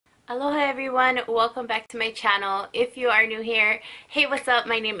Aloha everyone, welcome back to my channel. If you are new here, hey, what's up?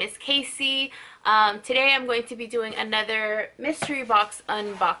 My name is KASIE. Today I'm going to be doing another mystery box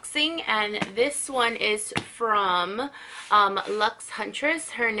unboxing, and this one is from LuxeHuntress.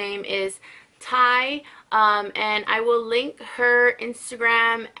 Her name is Tiye, and I will link her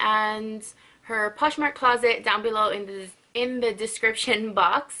Instagram and her Poshmark closet down below in the description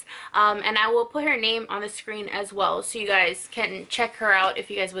box, and I will put her name on the screen as well, so you guys can check her out if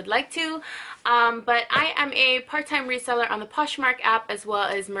you guys would like to. But I am a part-time reseller on the Poshmark app as well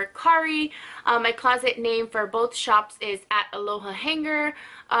as Mercari. My closet name for both shops is at AlohaHanger,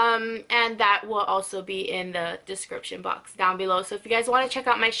 and that will also be in the description box down below. So if you guys want to check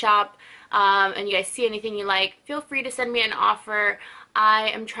out my shop and you guys see anything you like, feel free to send me an offer. I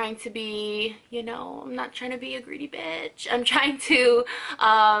am trying to be, you know, I'm not trying to be a greedy bitch. I'm trying to,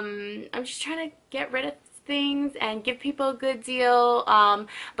 I'm just trying to get rid of things and give people a good deal.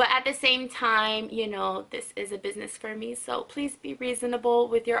 But at the same time, you know, this is a business for me. So please be reasonable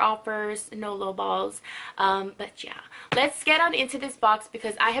with your offers, no low balls. But yeah, let's get on into this box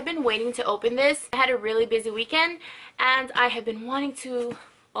because I have been waiting to open this. I had a really busy weekend and I have been wanting to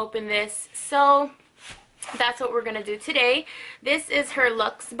open this. So that's what we're gonna do today. This is her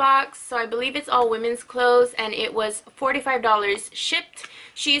Luxe box, so I believe it's all women's clothes, and it was $45 shipped.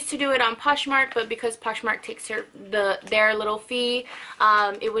 She used to do it on Poshmark, but because Poshmark takes their little fee,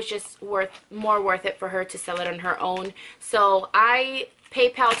 it was just more worth it for her to sell it on her own. So I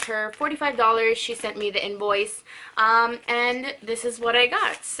PayPal'd her $45. She sent me the invoice, and this is what I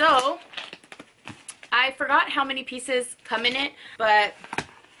got. So I forgot how many pieces come in it, but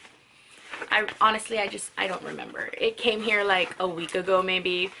honestly, I don't remember. It came here like a week ago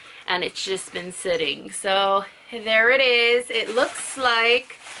maybe, and it's just been sitting. So there it is. It looks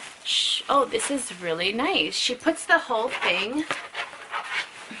like, oh, this is really nice. She puts the whole thing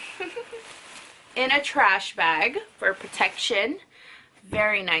in a trash bag for protection.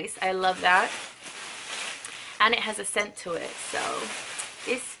 Very nice. I love that. And it has a scent to it, so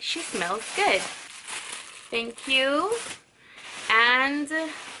she smells good. Thank you. And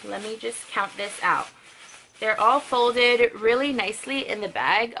let me just count this out. They're all folded really nicely in the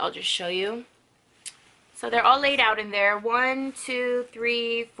bag. I'll just show you. So they're all laid out in there. 1, 2,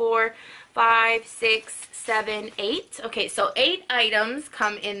 3, 4, 5, 6, 7, 8. Okay, so 8 items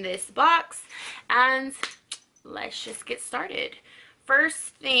come in this box, and let's just get started.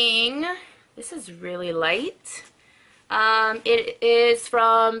 First thing, this is really light. It is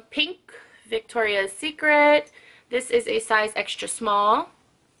from Pink, Victoria's Secret. This is a size extra small,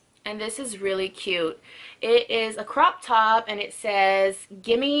 and this is really cute. It is a crop top, and it says,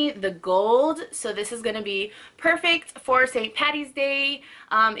 "Gimme the gold." So this is going to be perfect for St. Patty's Day.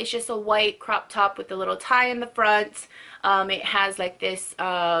 It's just a white crop top with a little tie in the front. It has like this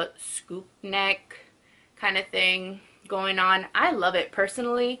scoop neck kind of thing going on. I love it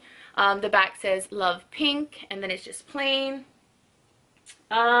personally. The back says "Love Pink," and then it's just plain.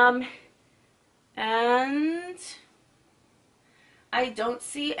 And I don't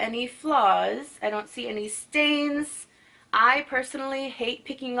see any flaws. I don't see any stains. I personally hate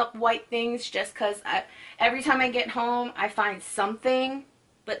picking up white things just because every time I get home I find something,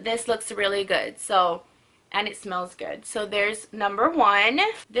 but this looks really good. So, and it smells good. So there's number 1.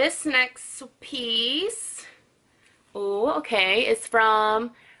 This next piece, oh, okay, is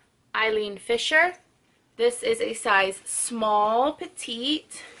from Eileen Fisher. This is a size small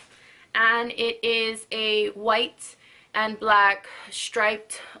petite, and it is a white and black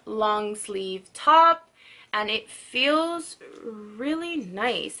striped long sleeve top, and it feels really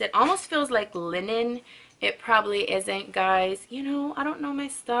nice. It almost feels like linen. It probably isn't, guys. You know, I don't know my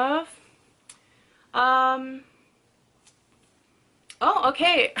stuff. Oh,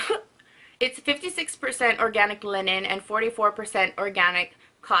 okay. It's 56% organic linen and 44% organic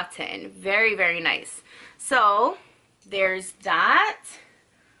cotton. Very, very nice. So there's that.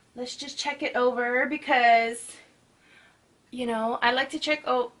 Let's just check it over because, you know, I like to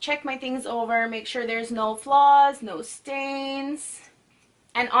check my things over, make sure there's no flaws, no stains.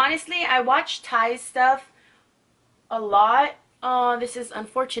 And honestly, I watch Tiye's stuff a lot. Oh, this is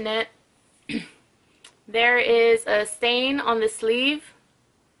unfortunate. There is a stain on the sleeve.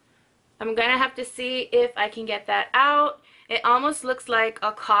 I'm gonna have to see if I can get that out. It almost looks like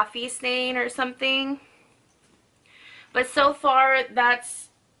a coffee stain or something. But so far, that's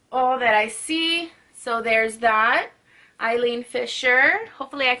all that I see. So there's that. Eileen Fisher.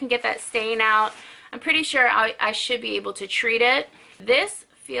 Hopefully I can get that stain out. I'm pretty sure I should be able to treat it. This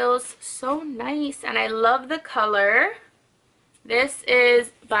feels so nice, and I love the color. This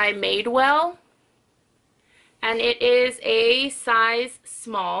is by Madewell. and it is a size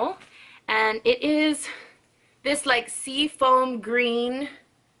small, and it is this like sea foam green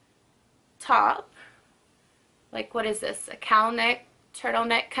top. Like, what is this, a cow neck,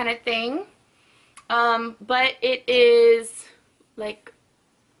 turtleneck kind of thing. But it is like,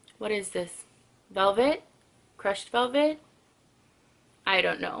 what is this, velvet, crushed velvet, I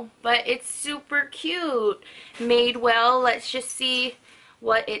don't know, but it's super cute, made well. Let's just see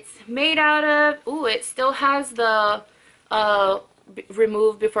what it's made out of. Ooh, it still has the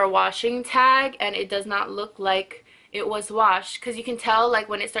remove before washing tag, and it does not look like it was washed, because you can tell like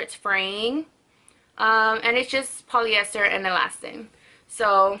when it starts fraying. And it's just polyester and elastin.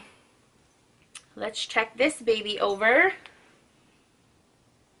 So let's check this baby over.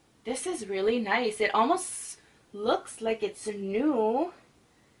 This is really nice. It almost looks like it's new,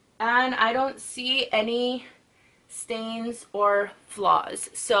 and I don't see any stains or flaws,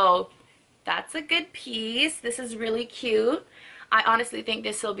 so that's a good piece. This is really cute. I honestly think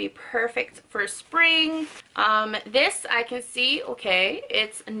this will be perfect for spring. This I can see, okay,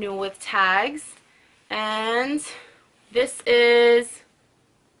 it's new with tags, and this is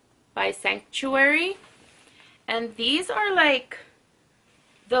by Sanctuary, and these are like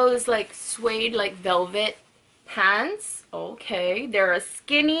those like suede like velvet pants. Okay, they're a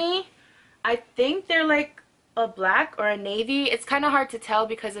skinny, I think they're like a black or a navy. It's kind of hard to tell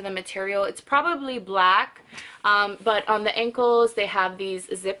because of the material. It's probably black, but on the ankles they have these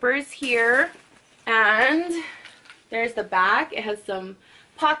zippers here, and there's the back. It has some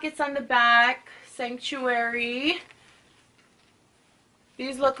pockets on the back. Sanctuary.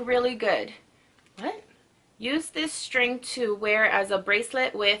 These look really good. What? Use this string to wear as a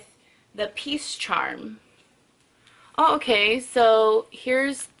bracelet with the peace charm. Oh, okay, so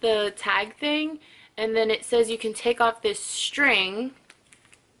here's the tag thing, and then it says you can take off this string,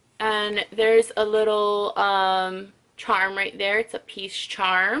 and there's a little charm right there. It's a peace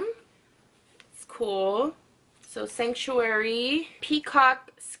charm. It's cool. So Sanctuary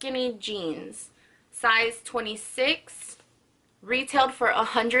Peacock Skinny Jeans, size 26, retailed for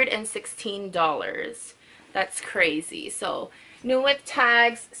 $116. That's crazy. So new with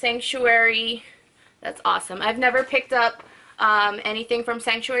tags, Sanctuary. That's awesome. I've never picked up anything from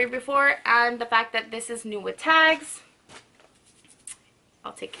Sanctuary before, and the fact that this is new with tags,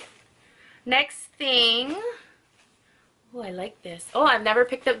 I'll take it. Next thing, oh, I like this. Oh, I've never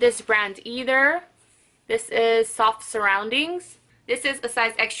picked up this brand either. This is Soft Surroundings. This is a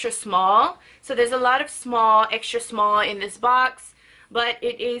size extra small, so there's a lot of small, extra small in this box, but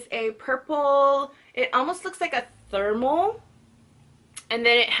it is a purple, it almost looks like a thermal, and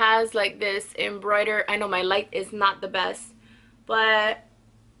then it has like this embroider. I know my light is not the best, but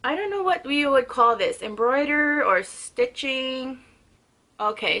I don't know what we would call this, embroider or stitching.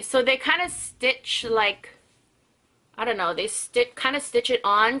 Okay, so they kind of stitch like, I don't know, they kind of stitch it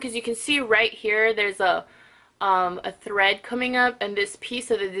on, because you can see right here there's a thread coming up, and this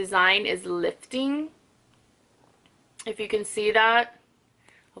piece of the design is lifting, if you can see that.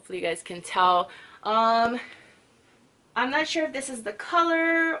 Hopefully you guys can tell. I'm not sure if this is the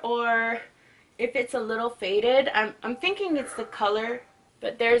color or if it's a little faded. I'm thinking it's the color,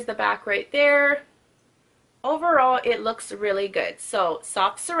 but there's the back right there. Overall, it looks really good. So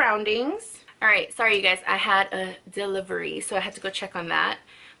Soft Surroundings. Alright, sorry you guys, I had a delivery, so I had to go check on that.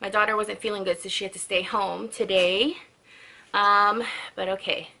 My daughter wasn't feeling good, so she had to stay home today. But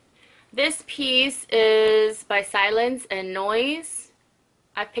okay. This piece is by Silence and Noise.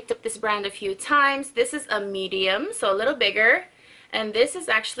 I've picked up this brand a few times. This is a medium, so a little bigger. And this is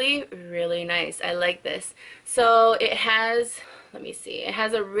actually really nice. I like this. So it has, let me see, it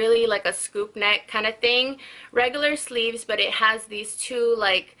has a really like a scoop neck kind of thing. Regular sleeves, but it has these two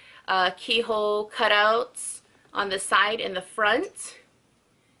like keyhole cutouts on the side and the front.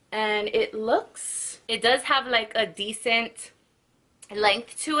 And it does have like a decent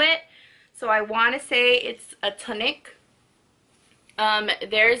length to it. So I want to say it's a tunic.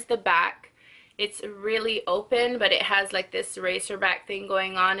 There's the back. It's really open, but it has like this racer back thing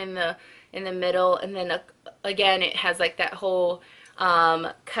going on in the middle, and then again it has like that whole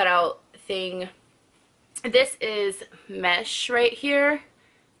cutout thing. This is mesh right here,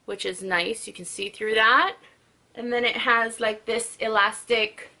 which is nice. You can see through that. And then it has like this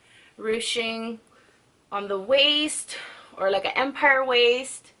elastic ruching on the waist, or like an empire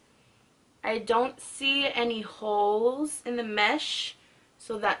waist. I don't see any holes in the mesh,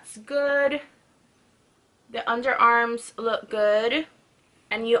 so that's good. The underarms look good.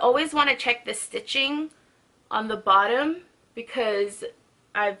 And you always want to check the stitching on the bottom, because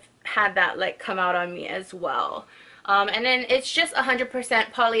I've had that like come out on me as well. And then it's just 100%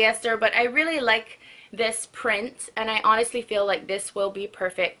 polyester, but I really like this print, and I honestly feel like this will be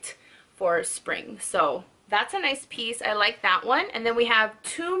perfect for spring. So that's a nice piece. I like that one. And then we have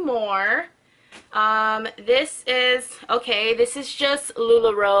two more. This is just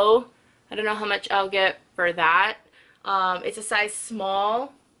LuLaRoe. I don't know how much I'll get for that. It's a size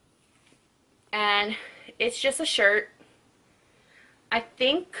small, and it's just a shirt. I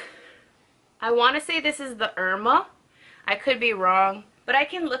want to say this is the Irma. I could be wrong, but I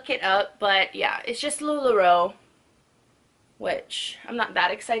can look it up. But yeah, it's just LuLaRoe, which I'm not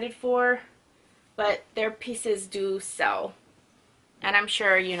that excited for, but their pieces do sell, and I'm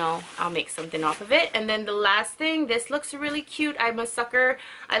sure, you know, I'll make something off of it. And then the last thing, this looks really cute. I'm a sucker.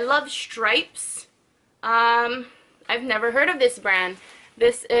 I love stripes. I've never heard of this brand.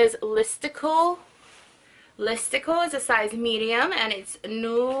 This is Listicle. Listicle is a size medium, and it's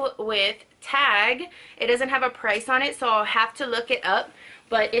new with tag. It doesn't have a price on it, so I'll have to look it up.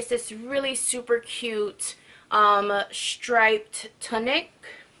 But it's this really super cute striped tunic,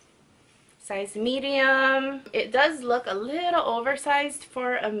 size medium. It does look a little oversized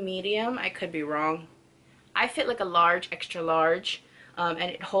for a medium. I could be wrong. I fit like a large, extra large, and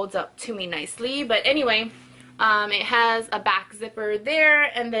it holds up to me nicely. But anyway, it has a back zipper there,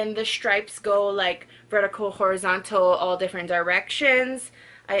 and then the stripes go like vertical, horizontal, all different directions.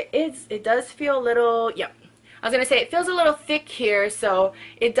 It does feel a little, yeah, I was gonna say it feels a little thick here, so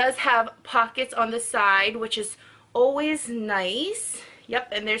it does have pockets on the side, which is always nice.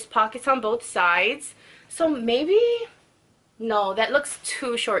 Yep, and there's pockets on both sides. So maybe, no, that looks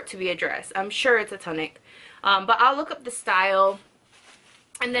too short to be a dress. I'm sure it's a tunic, but I'll look up the style.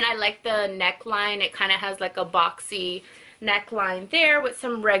 And then I like the neckline. It kind of has like a boxy neckline there with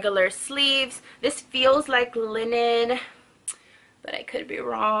some regular sleeves. This feels like linen, but I could be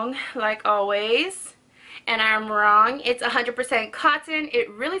wrong, like always. And I'm wrong. It's 100% cotton. It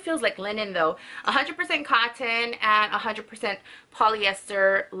really feels like linen though. 100% cotton and 100%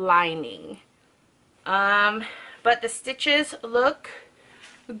 polyester lining. But the stitches look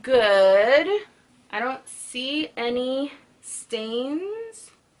good. I don't see any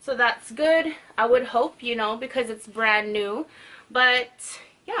stains, so that's good. I would hope, you know, because it's brand new. But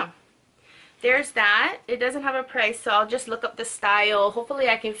yeah, there's that. It doesn't have a price, so I'll just look up the style. Hopefully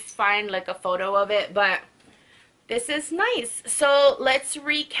I can find like a photo of it, but this is nice. So let's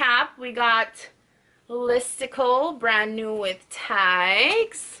recap. We got Listicle, brand new with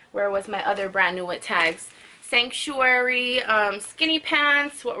tags. Where was my other brand new with tags? Sanctuary, skinny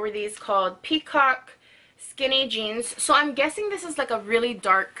pants. What were these called? Peacock skinny jeans. So I'm guessing this is like a really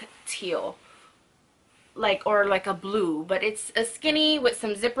dark teal, like, or like a blue, but it's a skinny with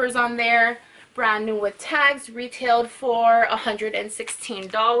some zippers on there, brand new with tags, retailed for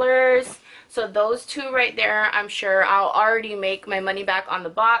 $116. So those two right there, I'm sure I'll already make my money back on the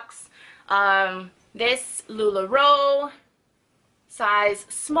box. This LuLaRoe, size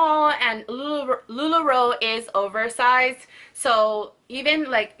small, and LuLaRoe is oversized, so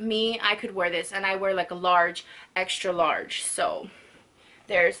even like me, I could wear this, and I wear like a large, extra large. So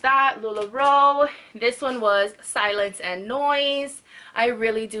there's that, LuLaRoe. This one was Silence and Noise. I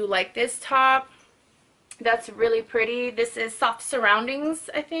really do like this top. That's really pretty. This is Soft Surroundings,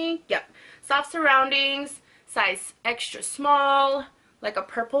 I think. Yep, Soft Surroundings, size extra small, like a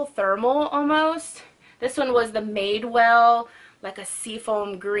purple thermal almost. This one was the Madewell, like a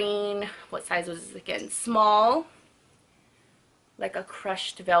seafoam green. What size was this again? Small, like a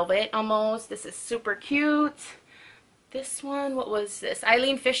crushed velvet almost. This is super cute. This one, what was this?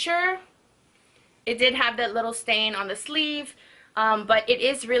 Eileen Fisher. It did have that little stain on the sleeve, but it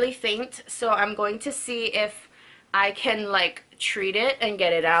is really faint, so I'm going to see if I can like treat it and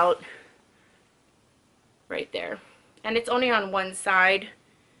get it out right there. And it's only on one side.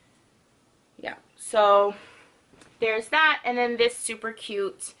 Yeah, so there's that. And then this super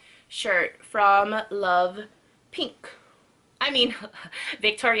cute shirt from Love Pink. I mean,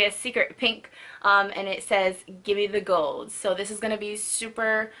 Victoria's Secret Pink. And it says, "Give me the gold." So this is going to be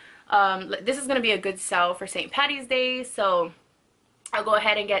super, this is going to be a good sell for St. Patty's Day. So I'll go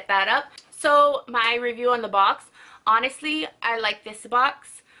ahead and get that up. So my review on the box. Honestly, I like this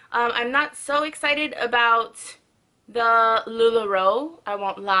box. I'm not so excited about the LuLaRoe, I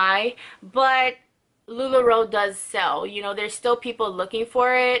won't lie, but LuLaRoe does sell. You know, there's still people looking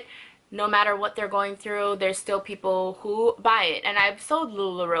for it. No matter what they're going through, there's still people who buy it, and I've sold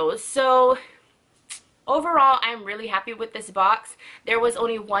LuLaRoe. So overall, I'm really happy with this box. There was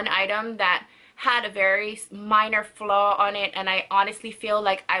only one item that had a very minor flaw on it, and I honestly feel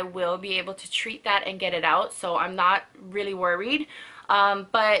like I will be able to treat that and get it out, so I'm not really worried.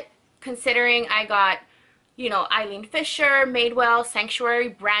 But considering I got, you know, Eileen Fisher, Madewell, Sanctuary,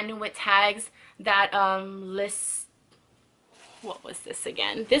 brand new with tags, that list. What was this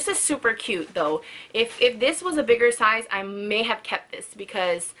again? This is super cute though. If this was a bigger size, I may have kept this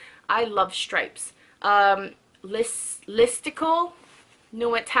because I love stripes. Listicle, know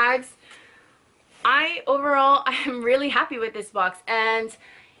what tags. Overall, I am really happy with this box. And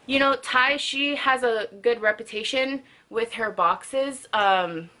you know, Tiye, she has a good reputation with her boxes.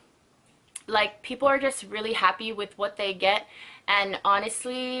 Like, people are just really happy with what they get, and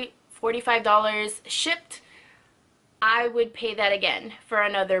honestly, $45 shipped, I would pay that again for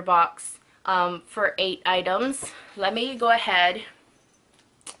another box for 8 items. Let me go ahead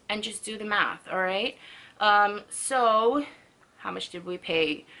and just do the math, alright? So, how much did we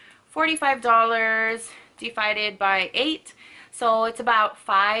pay? $45 divided by 8, so it's about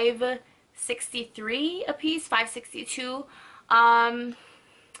 $5.63 a piece, $5.62.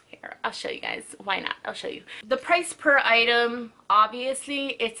 Here, I'll show you guys. Why not? I'll show you. The price per item,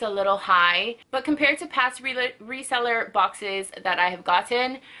 obviously, it's a little high, but compared to past reseller boxes that I have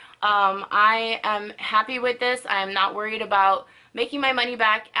gotten, I am happy with this. I am not worried about making my money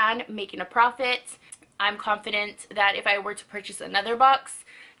back and making a profit. I'm confident that if I were to purchase another box,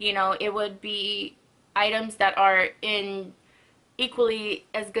 you know, it would be items that are in equally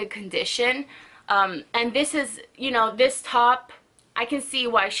as good condition. And this is, you know, this top, I can see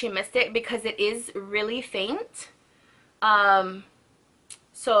why she missed it because it is really faint.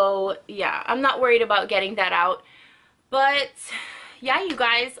 So yeah, I'm not worried about getting that out. But yeah, you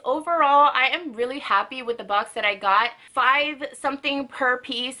guys, overall, I am really happy with the box that I got. $5 something per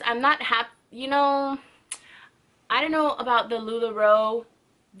piece. I'm not happy, you know, I don't know about the LuLaRoe.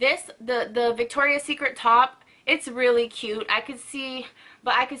 The Victoria's Secret top, it's really cute. I could see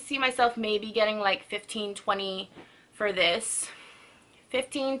myself maybe getting like 15, 20 for this.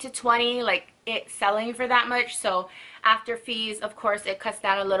 15 to 20, like it selling for that much. So after fees, of course, it cuts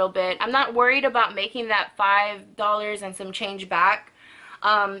down a little bit. I'm not worried about making that $5 and some change back.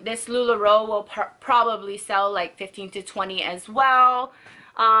 This LuLaRoe will probably sell like 15 to 20 as well.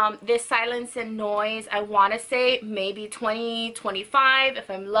 This Silence and Noise, I want to say maybe 20, 25 if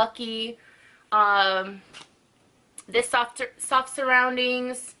I'm lucky. This soft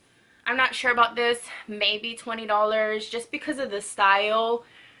Surroundings, I'm not sure about this, maybe $20 just because of the style.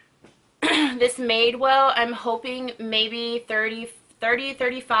 This Madewell, I'm hoping maybe 30,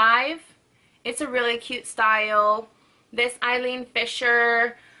 35. It's a really cute style. This Eileen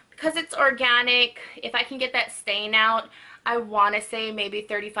Fisher, because it's organic, if I can get that stain out, I want to say maybe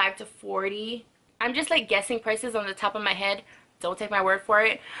 35 to 40. I'm just like guessing prices on the top of my head. Don't take my word for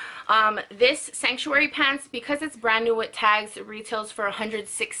it. This Sanctuary Pants, because it's brand new with tags, it retails for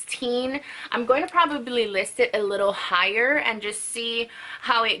 $116. I'm going to probably list it a little higher and just see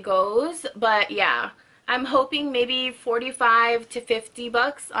how it goes. But yeah, I'm hoping maybe 45 to 50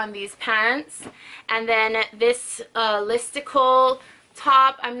 bucks on these pants. And then this Listicle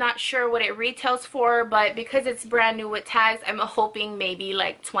top, I'm not sure what it retails for, but because it's brand new with tags, I'm hoping maybe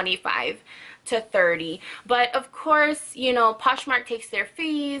like 25 to 30. But of course, you know, Poshmark takes their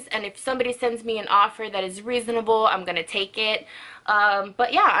fees, and if somebody sends me an offer that is reasonable, I'm gonna take it.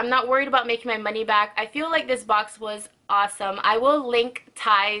 But yeah, I'm not worried about making my money back. I feel like this box was awesome. I will link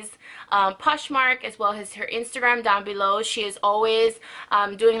Tiye's Poshmark as well as her Instagram down below. She is always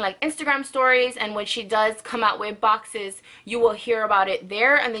doing like Instagram stories, and when she does come out with boxes, you will hear about it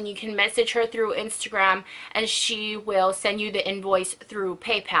there, and then you can message her through Instagram and she will send you the invoice through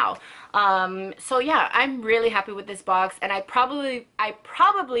PayPal. So yeah, I'm really happy with this box, and I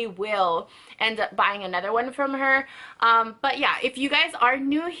probably will end up buying another one from her. But yeah, if you guys are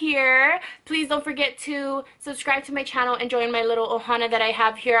new here, please don't forget to subscribe to my channel and join my little ohana that I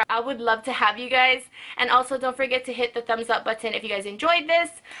have here. I would love to have you guys. And also don't forget to hit the thumbs up button if you guys enjoyed this.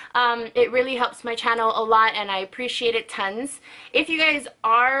 It really helps my channel a lot, and I appreciate it tons. If you guys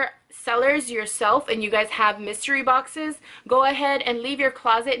are sellers yourself and you guys have mystery boxes, go ahead and leave your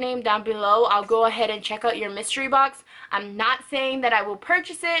closet name down below. I'll go ahead and check out your mystery box. I'm not saying that I will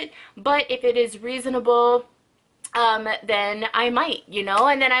purchase it, but if it is reasonable, then I might, you know,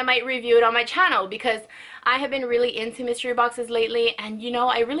 and then I might review it on my channel, because I have been really into mystery boxes lately, and you know,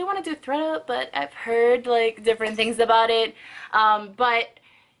 I really want to do thread, but I've heard like different things about it. But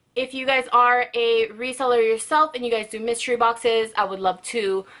if you guys are a reseller yourself and you guys do mystery boxes, I would love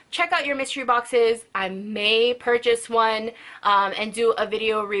to check out your mystery boxes. I may purchase one and do a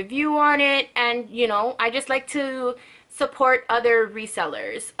video review on it. And you know, I just like to support other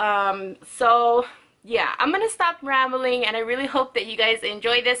resellers. So yeah, I'm gonna stop rambling, and I really hope that you guys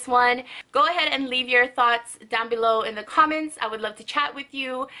enjoy this one. Go ahead and leave your thoughts down below in the comments. I would love to chat with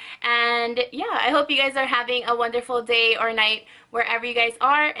you. And yeah, I hope you guys are having a wonderful day or night wherever you guys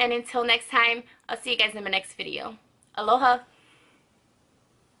are. And until next time, I'll see you guys in my next video. Aloha!